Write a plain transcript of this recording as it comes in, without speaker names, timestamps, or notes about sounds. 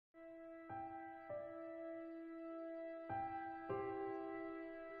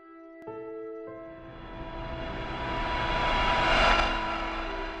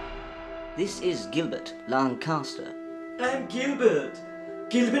This is Gilbert Lancaster. I'm Gilbert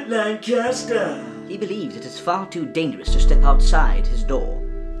Lancaster. He believes it is far too dangerous to step outside his door.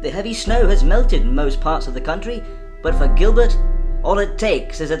 The heavy snow has melted in most parts of the country, but for Gilbert, all it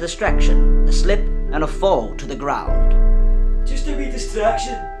takes is a distraction, a slip and a fall to the ground. Just a wee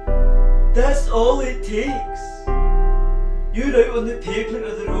distraction. That's all it takes. You're out on the pavement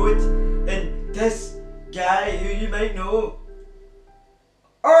of the road, and this guy who you might know.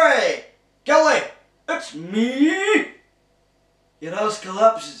 Oi, Gilly, it's me. Your ass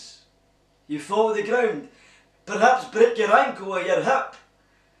collapses. You fall to the ground, perhaps break your ankle or your hip.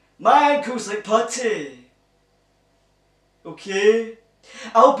 My ankle's like putty. Okay?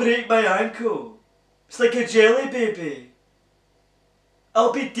 I'll break my ankle. It's like a jelly baby.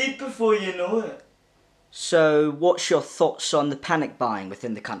 I'll be dead before you know it. So, what's your thoughts on the panic buying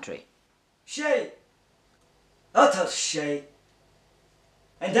within the country? Shite. Utter shite.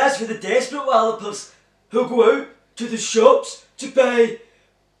 And as for the desperate wallopers who go out to the shops to buy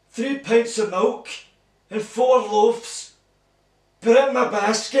 3 pints of milk and 4 loaves, put it in my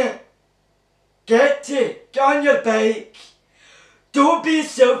basket. Get on your bike. Don't be a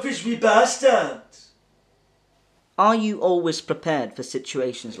selfish wee bastard. Are you always prepared for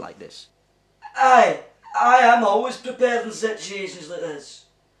situations like this? I am always prepared in situations like this.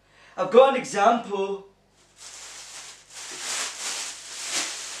 I've got an example.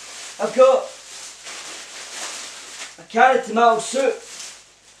 I've got a can of tomato soup.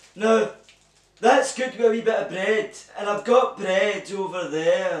 Now, that's good with a wee bit of bread, and I've got bread over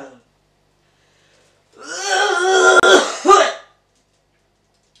there.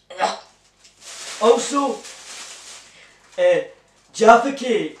 Also, Jaffa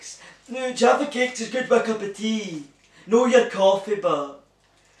cakes. No, Jaffa cakes is good with a cup of tea. Know your coffee, but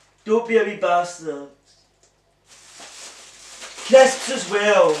don't be a wee bastard. Crisps as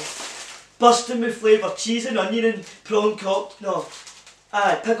well. Busting with flavour, cheese and onion and prawn cocktail.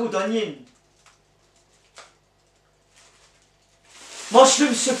 Aye, pickled onion.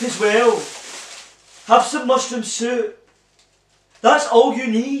 Mushroom soup as well. Have some mushroom soup. That's all you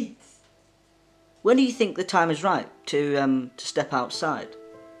need. When do you think the time is right to step outside?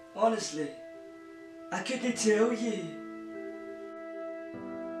 Honestly, I couldn't tell you.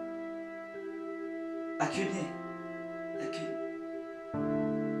 I couldn't.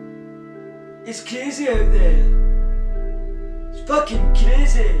 It's crazy out there. It's fucking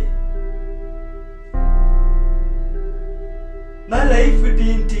crazy. My life would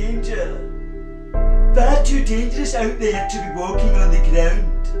be in danger. Far too dangerous out there to be walking on the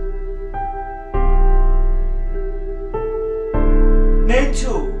ground.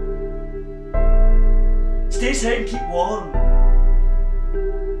 Mental. Stay inside and keep warm.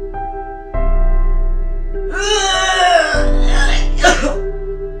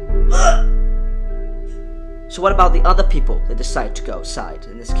 So what about the other people that decide to go outside,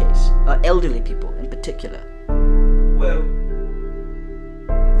 in this case? Elderly people in particular? Well,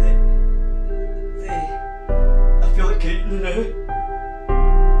 I feel like counting now.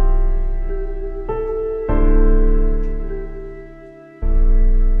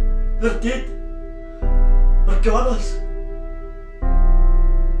 They're dead. Regardless.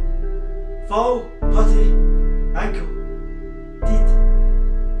 Fall, putty, ankle, dead.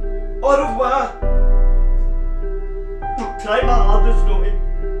 Au revoir. Try my hardest, Rory.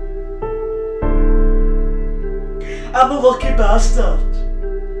 I'm a lucky bastard.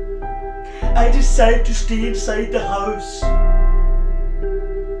 I decided to stay inside the house. I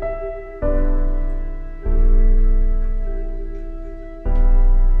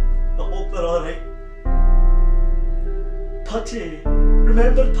hope they're alright. Putty.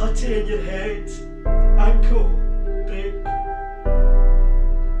 Remember putty in your head. Ankle. Break.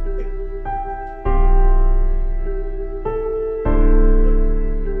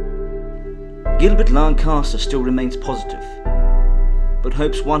 Gilbert Lancaster still remains positive, but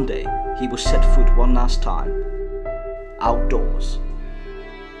hopes one day he will set foot one last time outdoors.